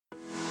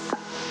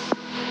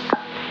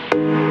You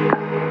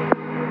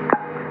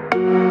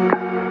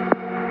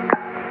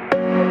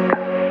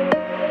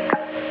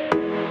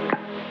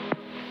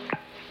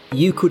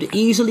could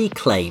easily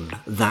claim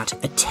that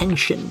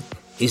attention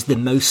is the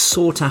most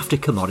sought-after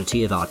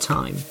commodity of our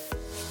time.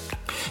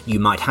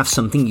 You might have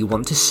something you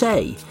want to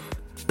say,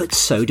 but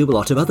so do a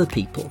lot of other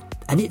people,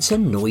 and it's a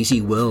noisy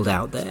world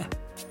out there.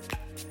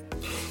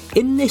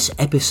 In this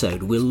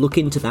episode, we'll look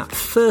into that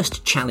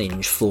first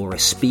challenge for a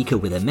speaker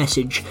with a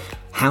message,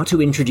 how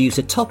to introduce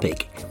a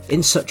topic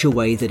in such a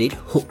way that it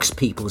hooks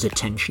people's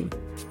attention.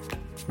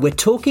 We're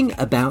talking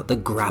about the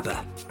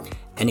grabber.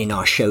 And in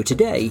our show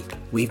today,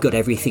 we've got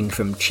everything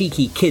from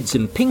cheeky kids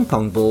and ping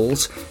pong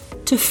balls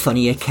to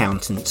funny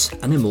accountants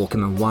and a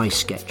Morecambe and Wise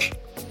sketch.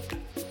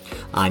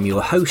 I'm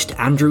your host,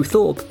 Andrew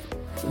Thorpe.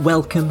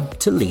 Welcome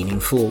to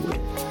Leaning Forward.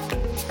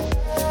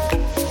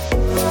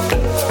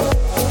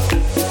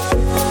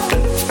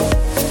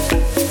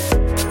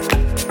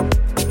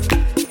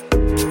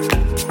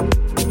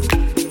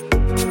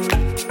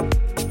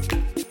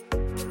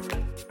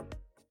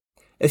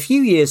 A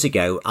few years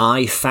ago,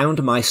 I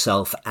found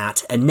myself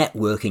at a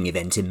networking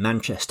event in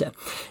Manchester,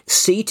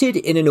 seated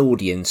in an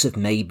audience of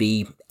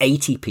maybe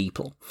 80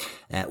 people,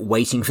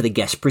 waiting for the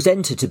guest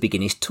presenter to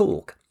begin his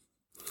talk.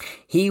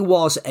 He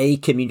was a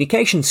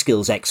communication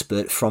skills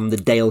expert from the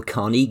Dale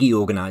Carnegie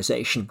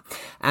organisation,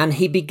 and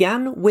he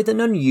began with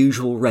an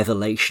unusual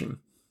revelation.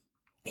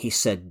 He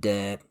said,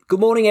 "Good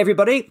morning,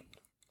 everybody.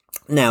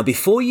 Now,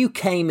 before you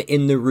came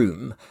in the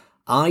room,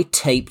 I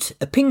taped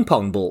a ping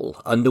pong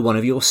ball under one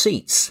of your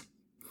seats.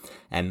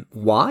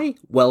 Why?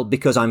 Well,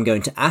 because I'm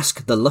going to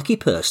ask the lucky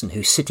person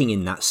who's sitting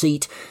in that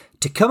seat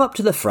to come up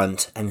to the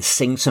front and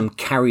sing some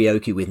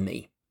karaoke with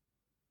me."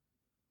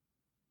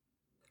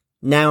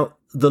 Now,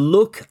 the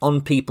look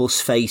on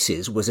people's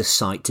faces was a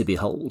sight to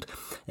behold.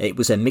 It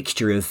was a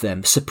mixture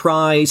of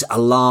surprise,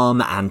 alarm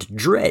and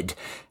dread,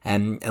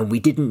 and we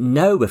didn't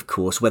know, of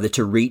course, whether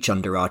to reach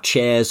under our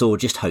chairs or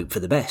just hope for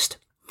the best.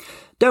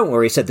 "Don't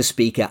worry," said the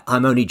speaker,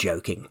 "I'm only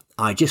joking.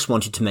 I just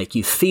wanted to make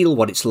you feel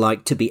what it's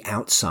like to be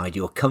outside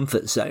your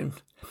comfort zone."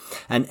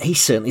 And he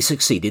certainly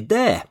succeeded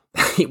there.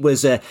 It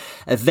was a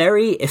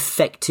very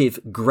effective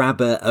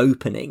grabber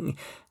opening,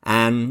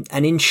 and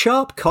in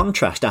sharp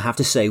contrast, I have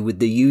to say, with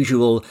the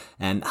usual,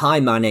 "Hi,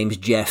 my name's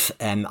Jeff,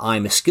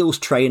 I'm a skills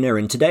trainer,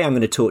 and today I'm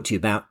going to talk to you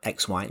about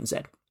X, Y, and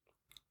Z."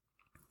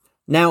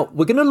 Now,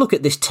 we're going to look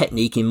at this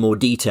technique in more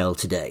detail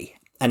today,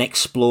 and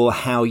explore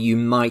how you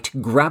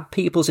might grab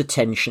people's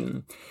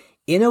attention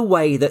in a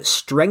way that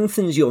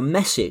strengthens your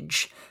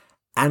message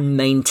and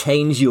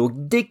maintains your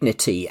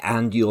dignity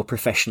and your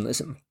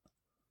professionalism.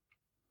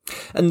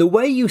 And the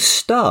way you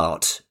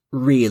start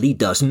really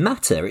does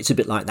matter. It's a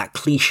bit like that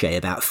cliche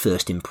about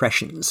first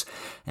impressions.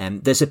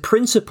 There's a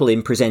principle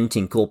in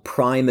presenting called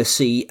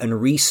primacy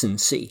and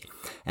recency.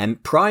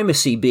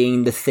 Primacy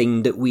being the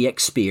thing that we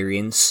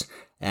experience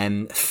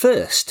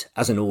first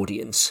as an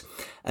audience,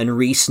 and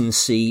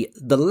recency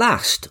the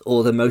last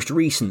or the most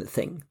recent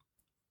thing.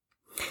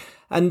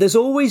 And there's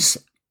always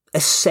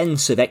a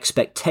sense of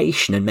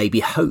expectation and maybe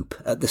hope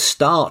at the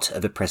start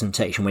of a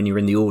presentation when you're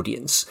in the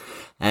audience.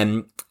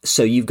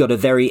 So you've got a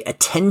very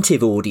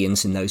attentive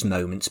audience in those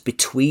moments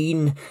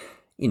between,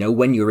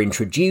 when you're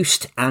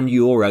introduced and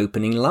your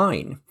opening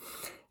line.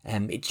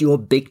 It's your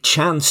big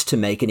chance to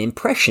make an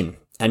impression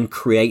and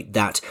create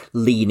that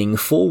leaning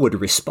forward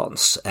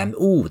response.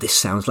 This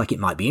sounds like it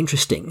might be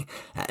interesting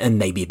and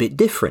maybe a bit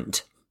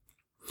different.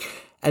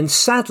 And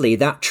sadly,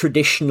 that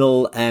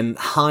traditional,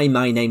 "Hi,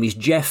 my name is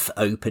Jeff"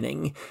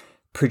 opening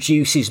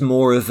produces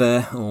more of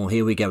a, "Oh,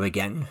 here we go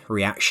again"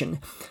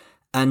 reaction,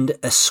 and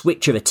a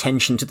switch of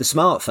attention to the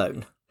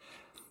smartphone.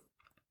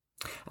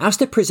 As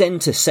the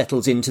presenter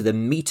settles into the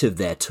meat of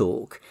their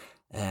talk,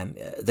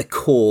 the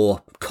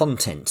core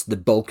content, the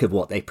bulk of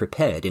what they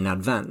prepared in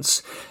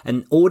advance,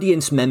 and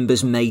audience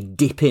members may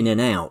dip in and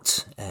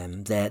out.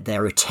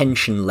 Their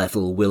attention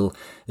level will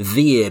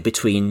veer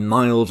between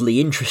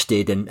mildly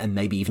interested and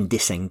maybe even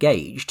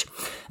disengaged,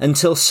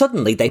 until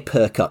suddenly they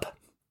perk up.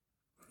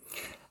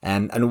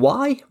 And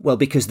why? Well,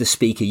 because the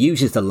speaker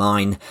uses the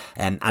line,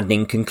 "and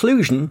in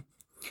conclusion,"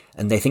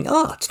 and they think,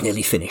 it's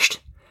nearly finished.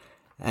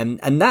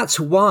 And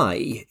that's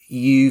why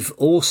you've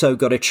also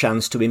got a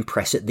chance to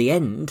impress at the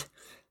end.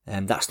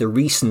 That's the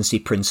recency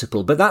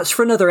principle, but that's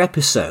for another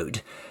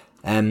episode.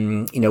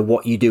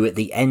 What you do at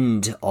the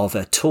end of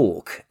a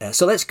talk.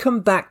 So let's come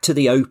back to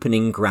the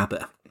opening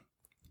grabber.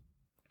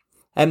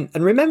 And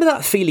remember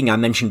that feeling I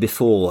mentioned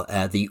before,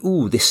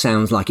 this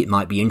sounds like it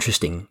might be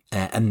interesting,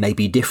 and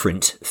maybe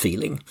different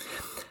feeling.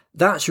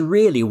 That's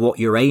really what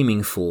you're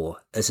aiming for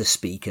as a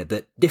speaker,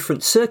 but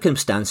different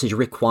circumstances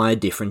require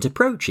different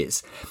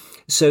approaches.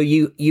 So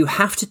you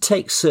have to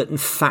take certain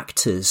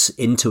factors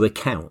into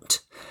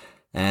account.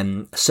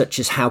 Such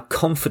as how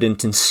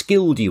confident and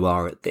skilled you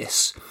are at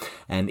this.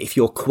 If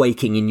you're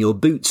quaking in your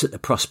boots at the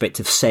prospect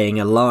of saying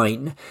a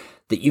line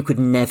that you could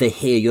never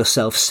hear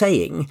yourself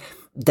saying,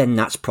 then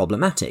that's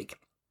problematic.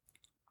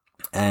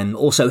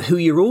 Also, who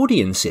your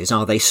audience is.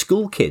 Are they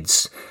school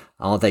kids?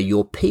 Are they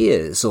your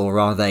peers? Or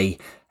are they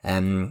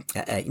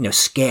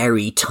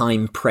scary,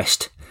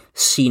 time-pressed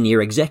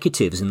senior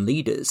executives and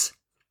leaders.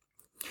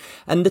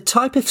 And the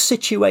type of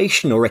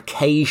situation or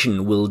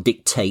occasion will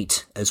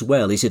dictate as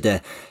well. Is it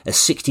a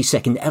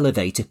 60-second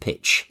elevator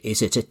pitch?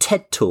 Is it a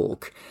TED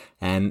Talk?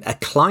 A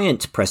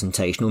client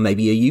presentation, or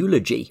maybe a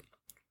eulogy?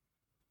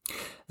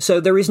 So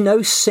there is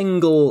no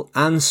single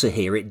answer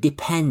here. It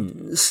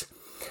depends.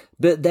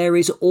 But there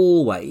is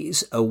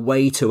always a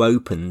way to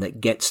open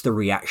that gets the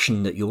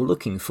reaction that you're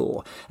looking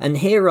for. And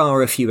here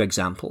are a few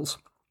examples.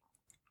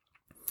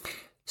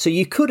 So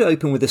you could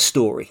open with a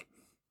story.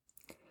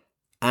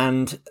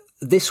 And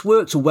this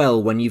works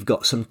well when you've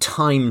got some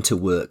time to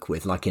work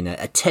with, like in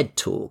a TED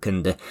Talk,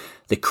 and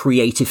the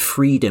creative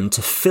freedom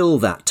to fill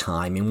that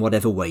time in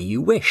whatever way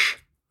you wish.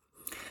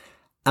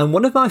 And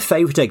one of my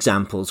favourite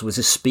examples was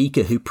a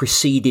speaker who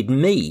preceded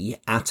me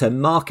at a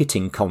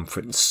marketing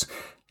conference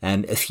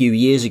a few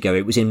years ago.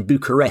 It was in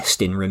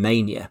Bucharest in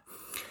Romania.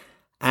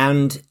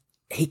 And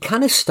he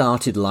kind of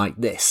started like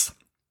this.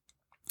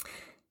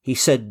 He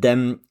said,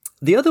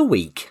 the other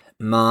week,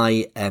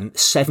 my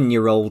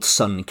 7-year-old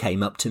son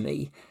came up to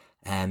me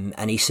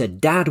and he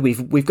said, "Dad,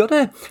 we've got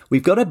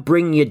to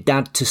bring your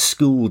dad to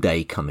school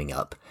day coming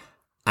up,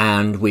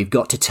 and we've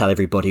got to tell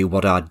everybody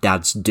what our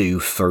dads do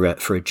for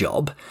a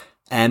job.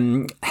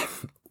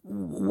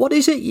 What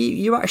is it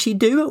you actually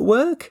do at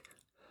work?"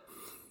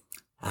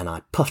 And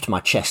I puffed my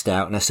chest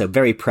out and I said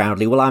very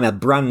proudly, "Well, I'm a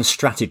brand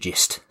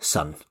strategist,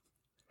 son."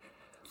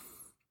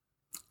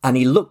 And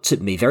he looked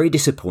at me very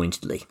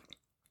disappointedly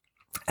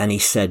and he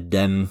said,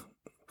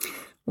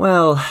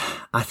 "Well,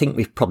 I think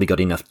we've probably got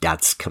enough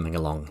dads coming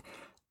along.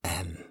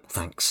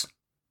 Thanks."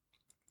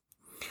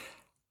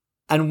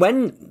 And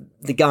when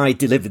the guy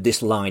delivered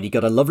this line, he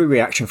got a lovely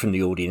reaction from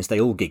the audience. They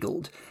all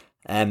giggled.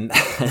 And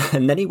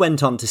then he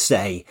went on to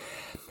say,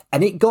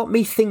 and it got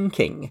me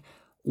thinking,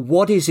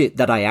 what is it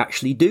that I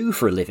actually do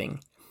for a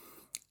living?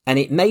 And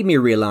it made me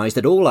realise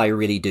that all I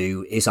really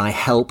do is I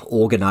help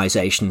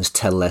organisations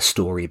tell their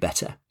story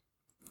better.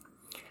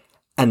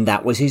 And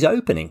that was his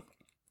opening.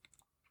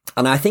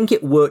 And I think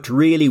it worked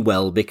really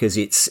well because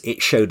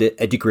it showed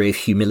a degree of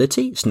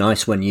humility. It's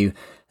nice when you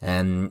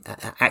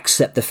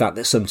accept the fact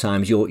that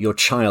sometimes your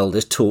child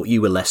has taught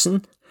you a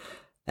lesson.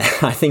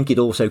 I think it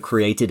also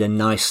created a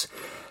nice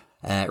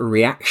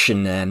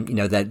reaction.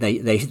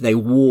 They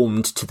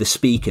warmed to the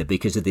speaker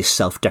because of this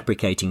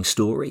self-deprecating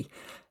story.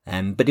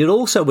 But it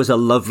also was a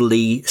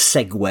lovely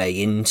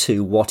segue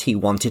into what he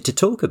wanted to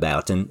talk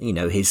about, and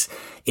his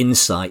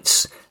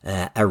insights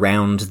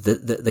around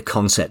the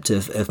concept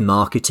of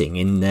marketing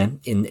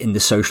in the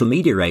social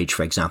media age,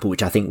 for example,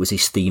 which I think was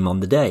his theme on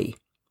the day.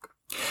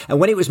 And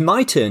when it was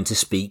my turn to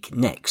speak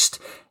next,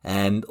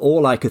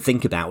 all I could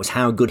think about was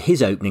how good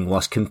his opening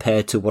was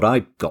compared to what I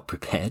got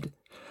prepared.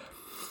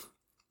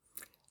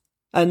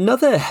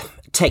 Another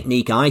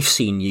technique I've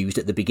seen used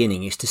at the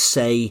beginning is to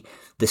say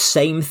the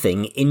same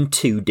thing in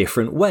two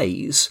different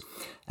ways,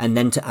 and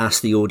then to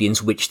ask the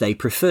audience which they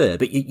prefer.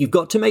 But you've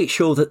got to make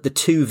sure that the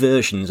two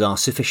versions are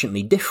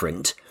sufficiently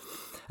different,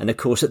 and of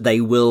course that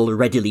they will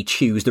readily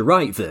choose the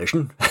right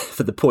version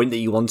for the point that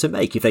you want to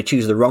make. If they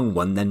choose the wrong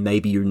one, then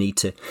maybe you need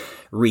to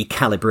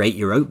recalibrate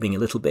your opening a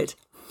little bit.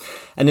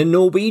 And a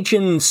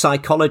Norwegian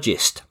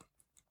psychologist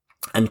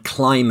and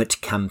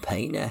climate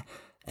campaigner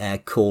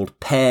called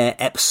Per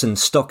Epson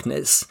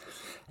Stoknes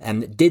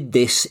did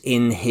this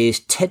in his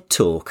TED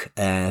Talk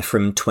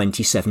from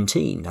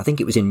 2017. I think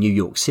it was in New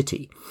York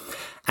City.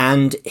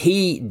 And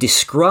he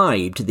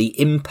described the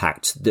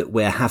impact that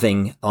we're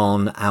having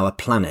on our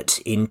planet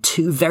in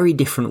two very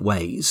different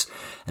ways.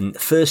 And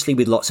firstly,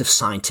 with lots of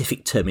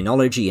scientific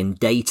terminology and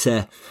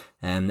data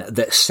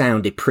that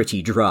sounded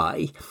pretty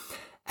dry.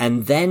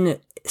 And then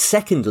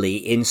secondly,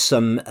 in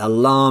some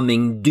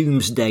alarming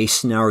doomsday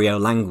scenario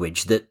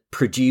language that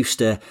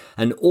produced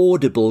an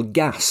audible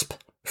gasp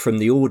from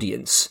the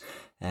audience.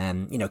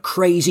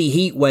 Crazy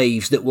heat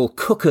waves that will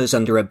cook us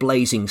under a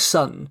blazing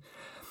sun.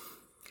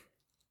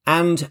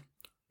 And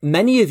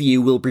many of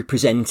you will be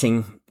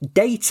presenting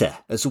data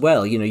as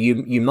well.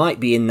 You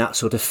might be in that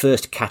sort of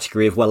first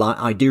category of, well,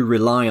 I do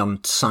rely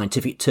on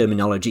scientific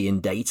terminology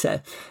and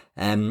data.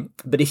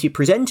 But if you're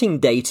presenting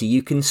data,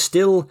 you can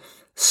still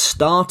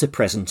start a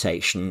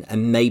presentation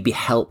and maybe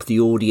help the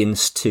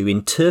audience to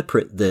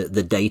interpret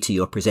the data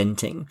you're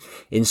presenting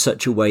in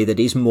such a way that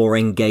is more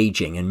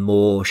engaging and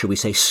more, shall we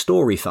say,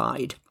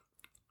 storyfied.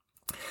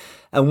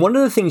 And one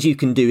of the things you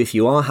can do if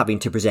you are having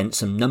to present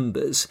some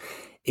numbers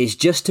is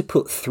just to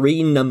put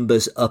 3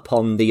 numbers up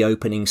on the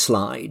opening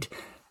slide.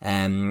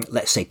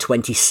 Let's say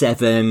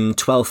 27,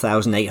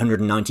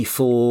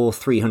 12,894,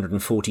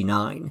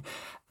 349,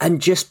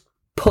 and just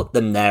put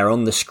them there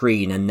on the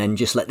screen and then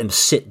just let them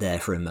sit there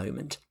for a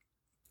moment.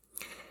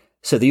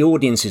 So the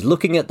audience is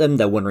looking at them,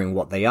 they're wondering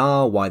what they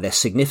are, why they're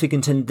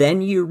significant, and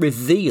then you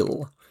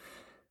reveal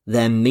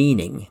their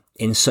meaning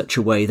in such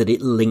a way that it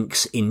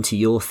links into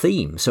your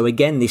theme. So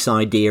again, this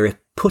idea of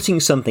putting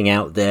something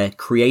out there,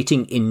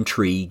 creating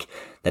intrigue.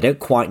 They don't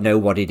quite know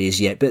what it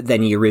is yet, but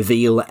then you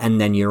reveal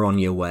and then you're on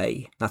your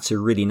way. That's a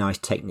really nice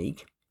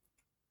technique.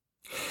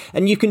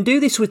 And you can do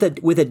this with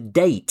a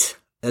date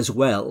as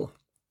well.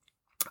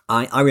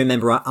 I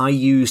remember I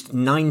used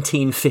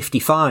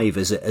 1955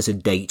 as a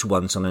date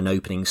once on an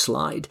opening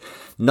slide.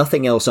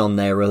 Nothing else on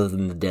there other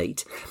than the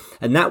date.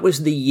 And that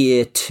was the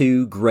year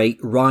two great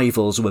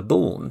rivals were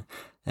born.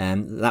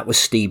 That was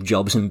Steve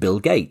Jobs and Bill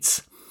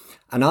Gates.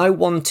 And I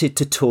wanted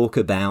to talk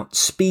about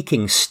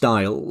speaking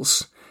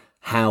styles,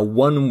 how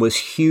one was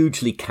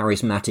hugely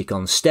charismatic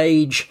on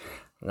stage.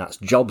 That's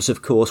Jobs,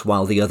 of course,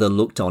 while the other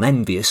looked on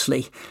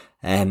enviously.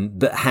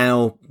 But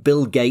how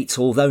Bill Gates,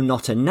 although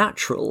not a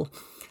natural,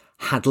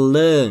 had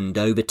learned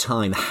over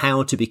time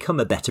how to become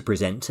a better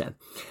presenter.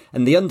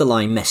 And the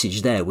underlying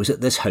message there was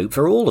that there's hope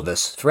for all of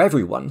us, for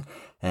everyone.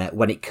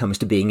 When it comes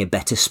to being a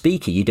better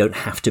speaker, you don't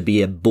have to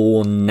be a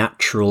born,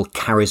 natural,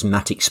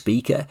 charismatic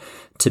speaker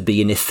to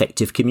be an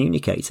effective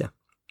communicator.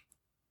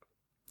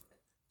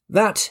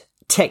 That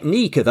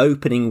technique of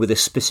opening with a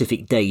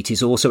specific date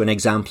is also an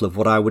example of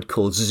what I would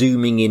call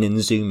zooming in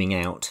and zooming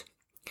out.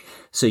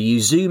 So you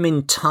zoom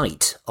in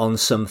tight on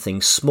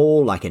something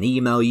small like an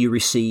email you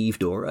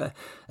received or a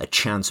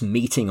chance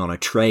meeting on a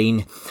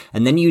train,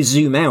 and then you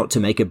zoom out to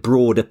make a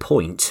broader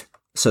point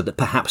so that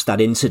perhaps that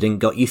incident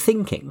got you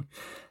thinking.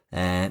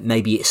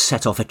 Maybe it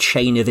set off a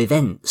chain of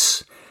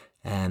events,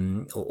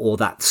 or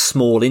that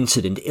small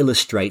incident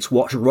illustrates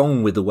what's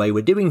wrong with the way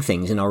we're doing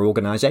things in our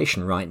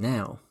organisation right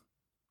now.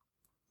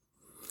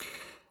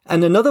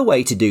 And another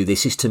way to do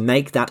this is to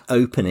make that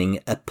opening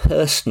a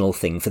personal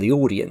thing for the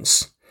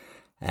audience.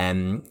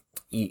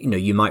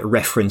 You might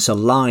reference a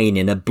line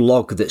in a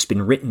blog that's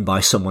been written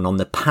by someone on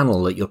the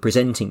panel that you're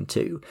presenting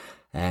to.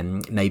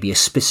 Maybe a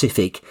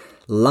specific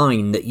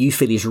line that you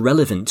feel is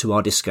relevant to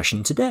our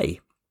discussion today.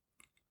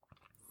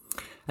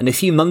 And a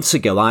few months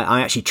ago,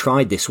 I actually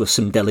tried this with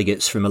some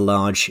delegates from a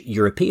large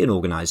European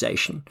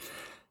organisation.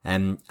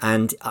 And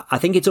I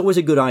think it's always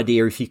a good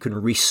idea if you can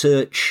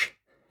research,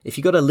 if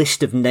you've got a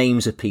list of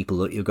names of people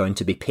that you're going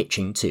to be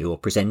pitching to or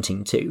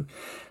presenting to,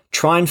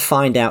 try and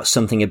find out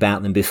something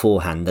about them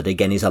beforehand that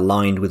again is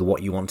aligned with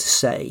what you want to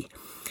say.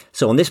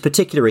 So on this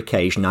particular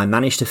occasion, I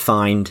managed to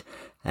find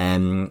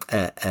an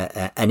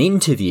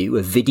interview,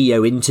 a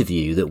video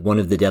interview that one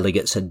of the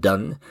delegates had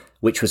done,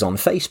 which was on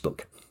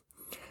Facebook.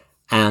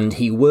 And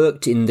he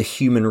worked in the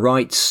human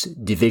rights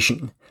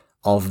division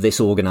of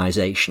this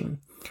organisation.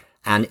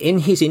 And in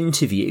his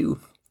interview,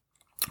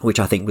 which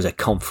I think was a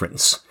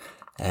conference,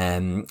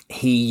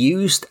 he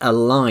used a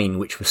line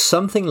which was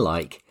something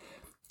like,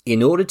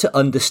 in order to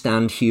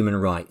understand human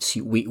rights,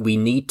 we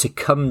need to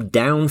come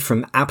down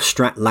from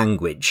abstract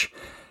language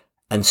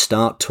and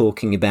start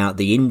talking about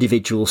the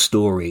individual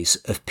stories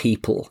of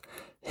people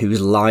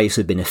whose lives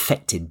have been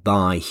affected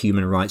by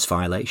human rights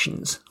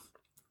violations.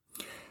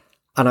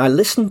 And I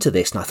listened to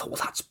this and I thought,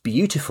 well, that's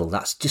beautiful.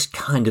 That's just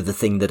kind of the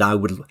thing that I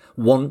would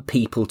want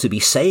people to be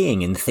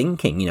saying and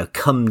thinking,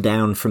 come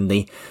down from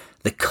the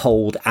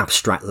cold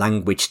abstract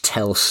language,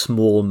 tell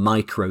small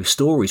micro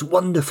stories.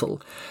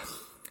 Wonderful.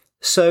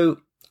 So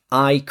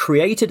I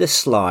created a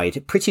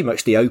slide, pretty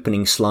much the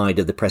opening slide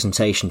of the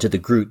presentation to the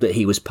group that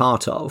he was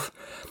part of.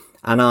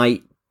 And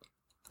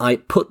I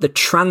put the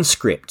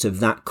transcript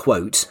of that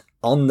quote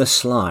on the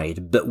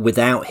slide, but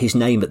without his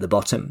name at the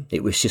bottom.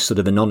 It was just sort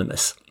of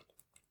anonymous.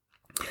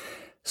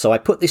 So I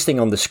put this thing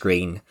on the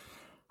screen.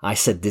 I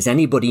said, does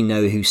anybody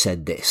know who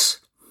said this?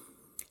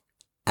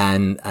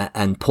 And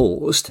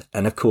paused.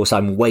 And of course,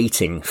 I'm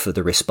waiting for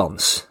the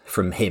response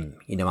from him.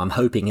 I'm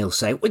hoping he'll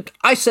say,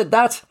 I said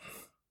that.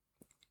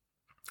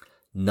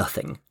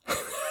 Nothing.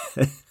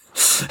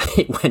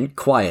 It went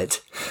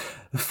quiet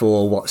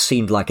for what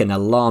seemed like an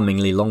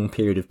alarmingly long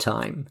period of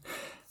time.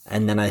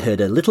 And then I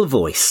heard a little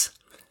voice,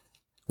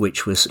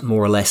 which was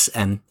more or less,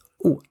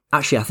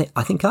 actually,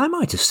 I think I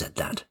might have said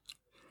that.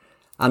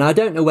 And I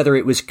don't know whether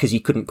it was because he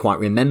couldn't quite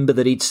remember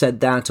that he'd said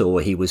that, or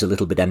he was a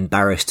little bit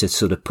embarrassed to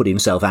sort of put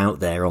himself out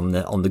there on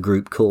the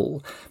group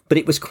call. But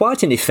it was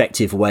quite an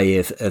effective way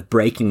of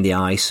breaking the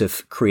ice,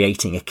 of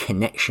creating a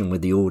connection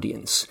with the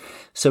audience.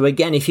 So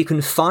again, if you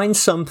can find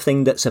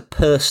something that's a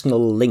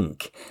personal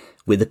link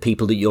with the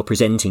people that you're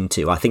presenting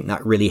to, I think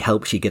that really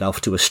helps you get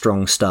off to a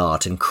strong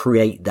start and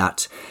create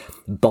that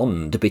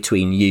bond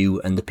between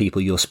you and the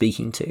people you're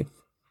speaking to.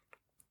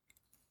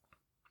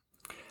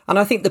 And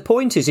I think the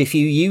point is, if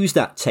you use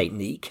that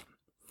technique,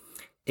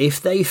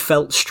 if they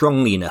felt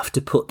strongly enough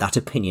to put that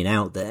opinion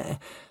out there,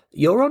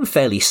 you're on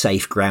fairly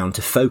safe ground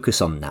to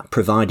focus on that,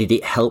 provided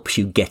it helps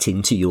you get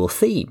into your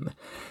theme.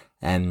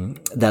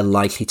 They're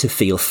likely to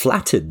feel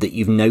flattered that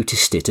you've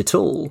noticed it at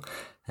all,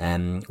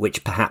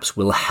 which perhaps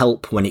will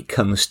help when it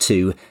comes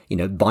to,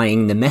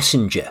 buying the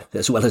messenger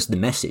as well as the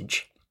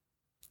message.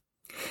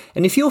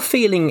 And if you're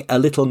feeling a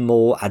little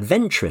more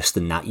adventurous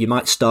than that, you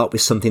might start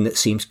with something that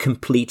seems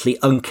completely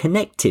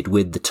unconnected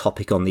with the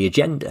topic on the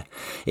agenda.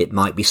 It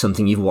might be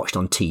something you've watched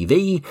on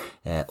TV,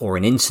 or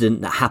an incident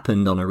that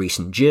happened on a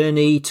recent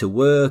journey to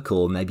work,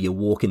 or maybe a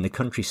walk in the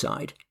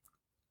countryside.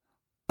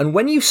 And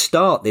when you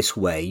start this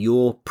way,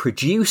 you're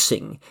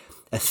producing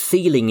a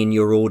feeling in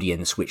your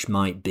audience which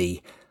might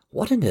be,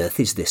 what on earth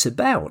is this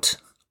about?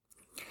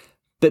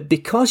 But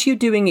because you're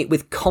doing it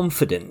with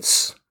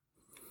confidence,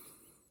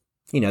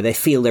 they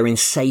feel they're in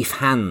safe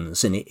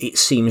hands and it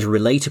seems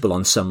relatable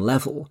on some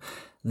level,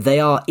 they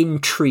are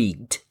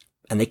intrigued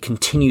and they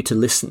continue to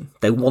listen.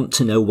 They want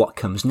to know what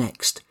comes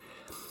next.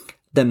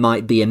 There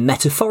might be a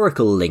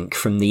metaphorical link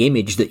from the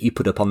image that you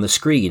put up on the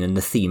screen and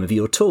the theme of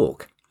your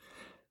talk.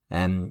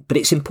 But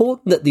it's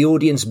important that the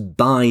audience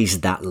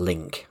buys that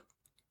link.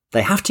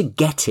 They have to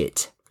get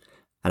it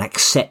and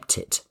accept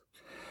it.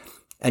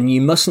 And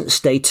you mustn't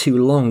stay too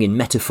long in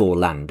metaphor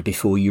land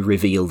before you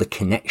reveal the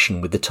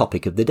connection with the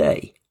topic of the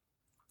day.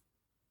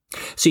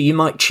 So you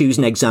might choose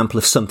an example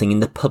of something in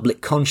the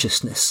public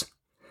consciousness,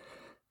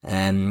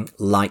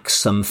 like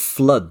some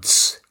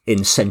floods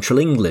in central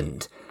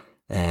England,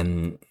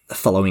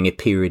 following a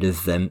period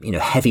of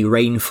heavy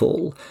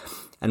rainfall.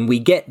 And we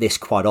get this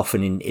quite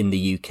often in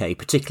the UK,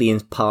 particularly in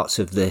parts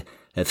of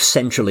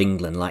central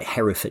England like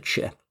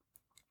Herefordshire.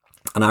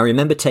 And I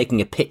remember taking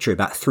a picture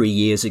about 3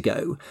 years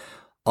ago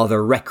of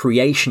a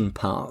recreation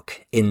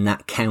park in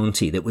that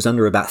county that was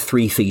under about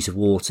 3 feet of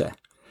water.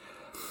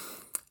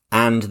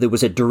 And there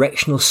was a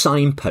directional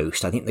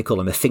signpost, I think they call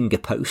them a finger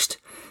post,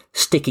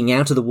 sticking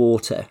out of the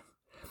water.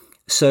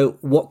 So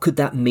what could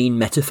that mean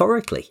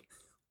metaphorically?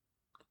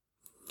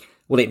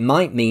 Well, it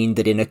might mean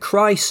that in a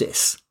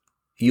crisis,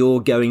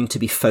 you're going to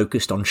be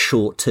focused on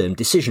short-term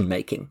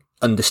decision-making,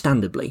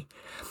 understandably.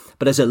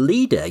 But as a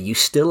leader, you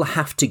still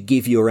have to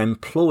give your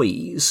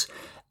employees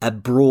a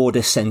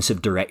broader sense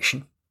of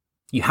direction.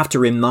 You have to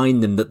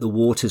remind them that the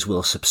waters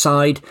will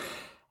subside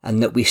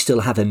and that we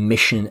still have a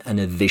mission and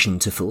a vision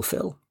to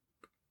fulfill.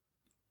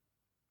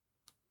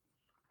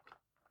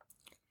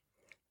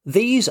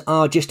 These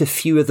are just a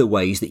few of the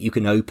ways that you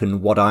can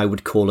open what I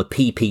would call a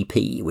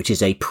PPP, which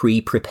is a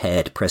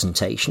pre-prepared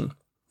presentation.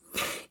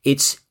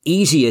 It's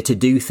easier to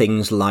do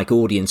things like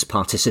audience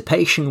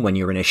participation when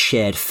you're in a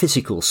shared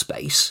physical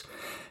space,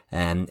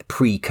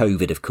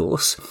 pre-COVID of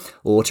course,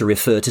 or to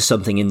refer to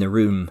something in the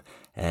room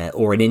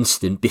or an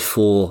incident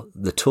before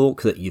the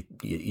talk that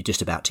you're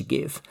just about to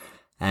give.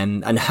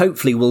 And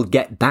hopefully we'll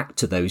get back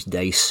to those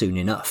days soon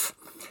enough.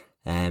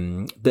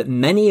 But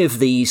many of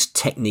these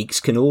techniques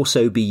can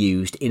also be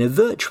used in a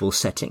virtual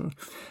setting.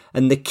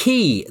 And the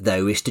key,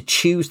 though, is to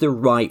choose the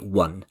right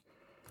one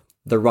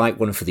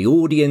for the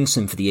audience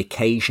and for the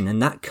occasion.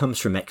 And that comes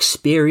from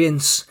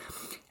experience.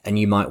 And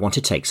you might want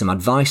to take some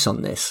advice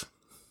on this.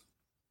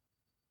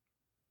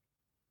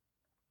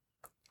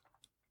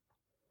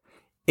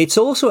 It's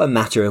also a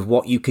matter of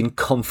what you can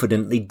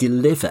confidently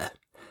deliver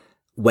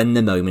when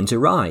the moment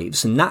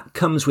arrives. And that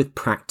comes with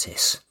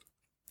practice.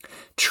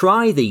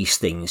 Try these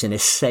things in a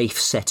safe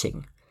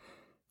setting.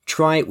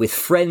 Try it with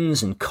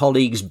friends and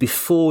colleagues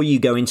before you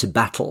go into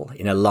battle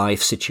in a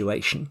live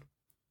situation.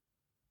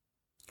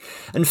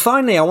 And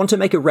finally, I want to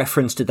make a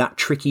reference to that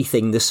tricky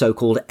thing, the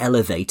so-called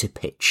elevator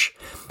pitch.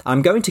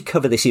 I'm going to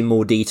cover this in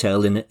more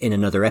detail in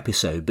another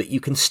episode, but you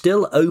can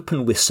still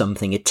open with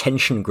something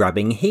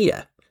attention-grabbing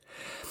here.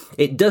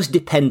 It does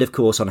depend, of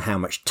course, on how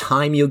much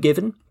time you're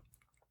given.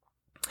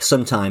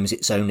 Sometimes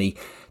it's only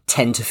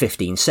 10 to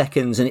 15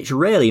 seconds, and it's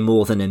rarely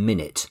more than a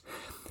minute.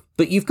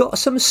 But you've got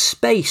some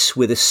space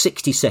with a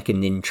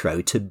 60-second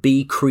intro to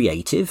be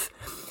creative,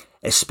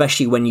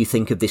 especially when you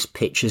think of this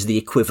pitch as the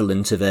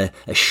equivalent of a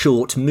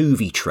short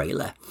movie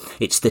trailer.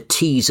 It's the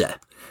teaser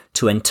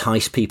to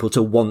entice people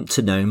to want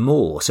to know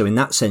more. So in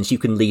that sense, you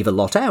can leave a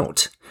lot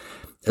out,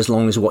 as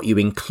long as what you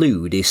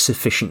include is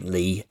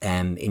sufficiently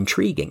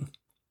intriguing.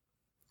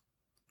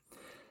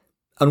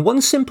 And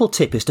one simple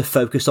tip is to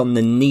focus on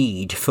the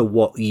need for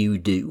what you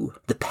do,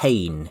 the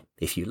pain,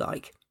 if you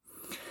like.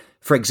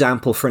 For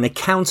example, for an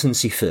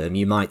accountancy firm,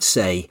 you might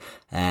say,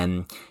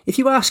 if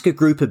you ask a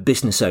group of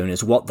business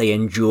owners what they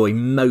enjoy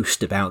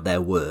most about their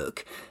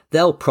work,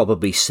 they'll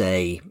probably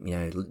say,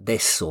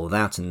 this or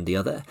that and the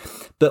other.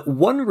 But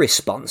one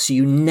response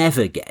you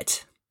never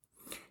get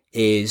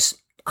is,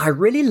 I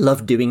really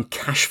love doing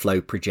cash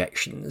flow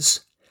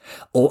projections,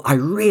 or I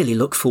really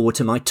look forward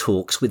to my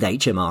talks with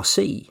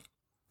HMRC.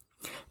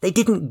 They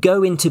didn't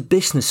go into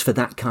business for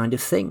that kind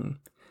of thing,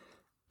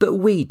 but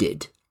we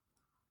did.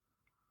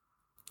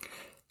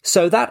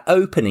 So that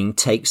opening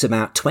takes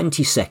about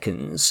 20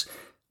 seconds,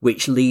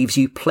 which leaves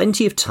you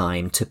plenty of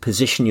time to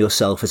position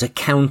yourself as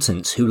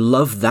accountants who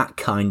love that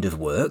kind of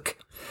work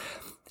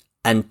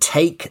and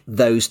take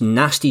those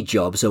nasty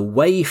jobs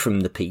away from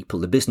the people,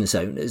 the business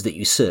owners that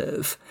you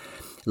serve,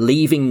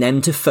 leaving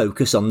them to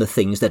focus on the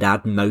things that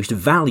add most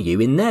value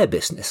in their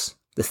business,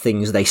 the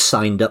things they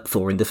signed up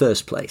for in the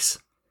first place.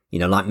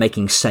 Like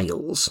making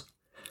sales.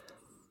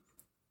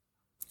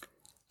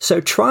 So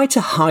try to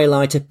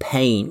highlight a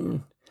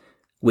pain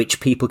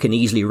which people can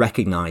easily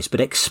recognise, but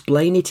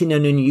explain it in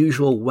an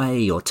unusual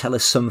way or tell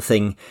us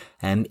something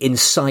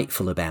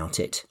insightful about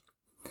it.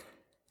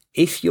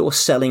 If you're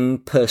selling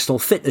personal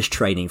fitness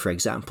training, for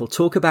example,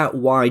 talk about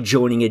why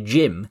joining a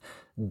gym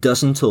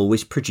doesn't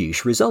always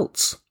produce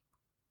results.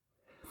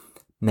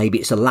 Maybe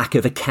it's a lack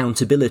of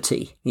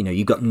accountability.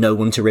 You've got no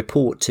one to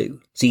report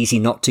to. It's easy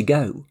not to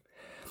go.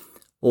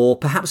 Or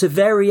perhaps a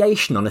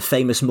variation on a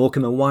famous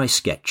Morecambe and Wise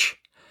sketch.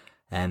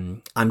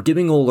 I'm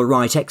doing all the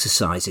right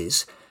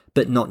exercises,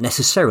 but not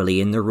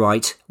necessarily in the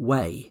right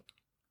way.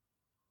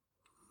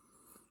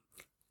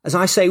 As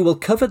I say, we'll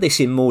cover this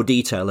in more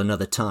detail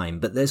another time,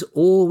 but there's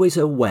always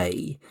a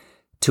way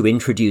to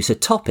introduce a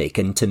topic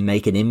and to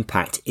make an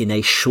impact in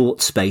a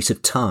short space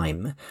of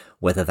time,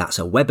 whether that's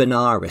a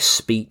webinar, a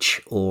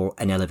speech, or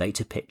an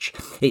elevator pitch.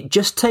 It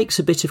just takes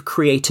a bit of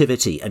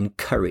creativity and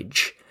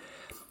courage.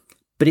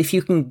 But if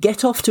you can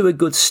get off to a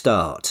good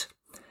start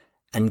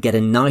and get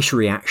a nice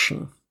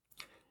reaction,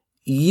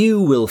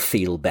 you will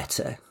feel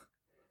better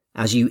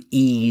as you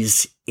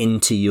ease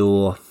into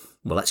your,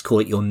 well, let's call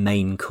it your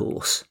main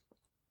course.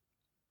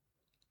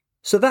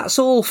 So that's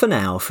all for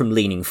now from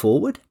Leaning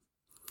Forward.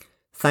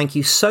 Thank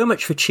you so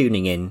much for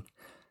tuning in,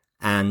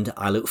 and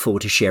I look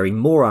forward to sharing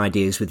more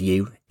ideas with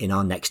you in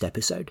our next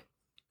episode.